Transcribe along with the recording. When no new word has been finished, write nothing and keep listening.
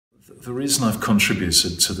The reason I've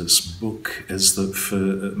contributed to this book is that for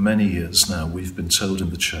many years now we've been told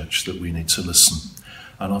in the church that we need to listen.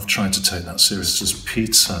 And I've tried to take that seriously. As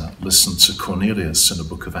Peter listened to Cornelius in the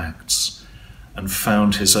book of Acts and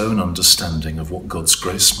found his own understanding of what God's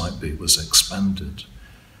grace might be was expanded,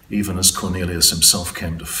 even as Cornelius himself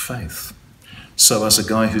came to faith. So as a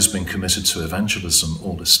guy who's been committed to evangelism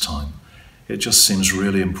all this time, it just seems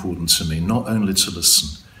really important to me not only to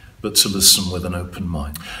listen, but to listen with an open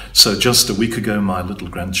mind. So just a week ago, my little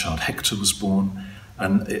grandchild Hector was born,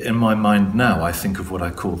 and in my mind now, I think of what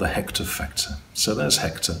I call the Hector factor. So there's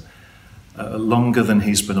Hector, longer than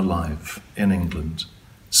he's been alive in England.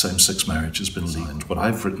 Same-sex marriage has been legal. What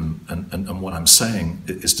I've written and what I'm saying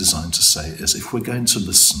is designed to say is if we're going to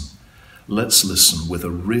listen, let's listen with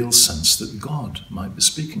a real sense that God might be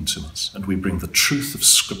speaking to us. And we bring the truth of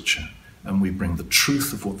Scripture, and we bring the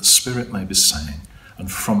truth of what the Spirit may be saying, and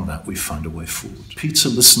from that we find a way forward. Peter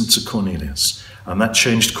listened to Cornelius, and that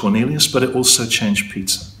changed Cornelius, but it also changed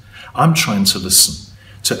Peter. I'm trying to listen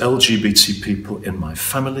to LGBT people in my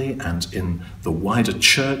family and in the wider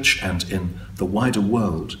church and in the wider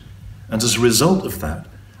world. And as a result of that,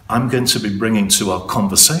 I'm going to be bringing to our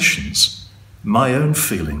conversations my own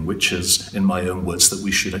feeling, which is, in my own words, that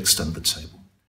we should extend the table.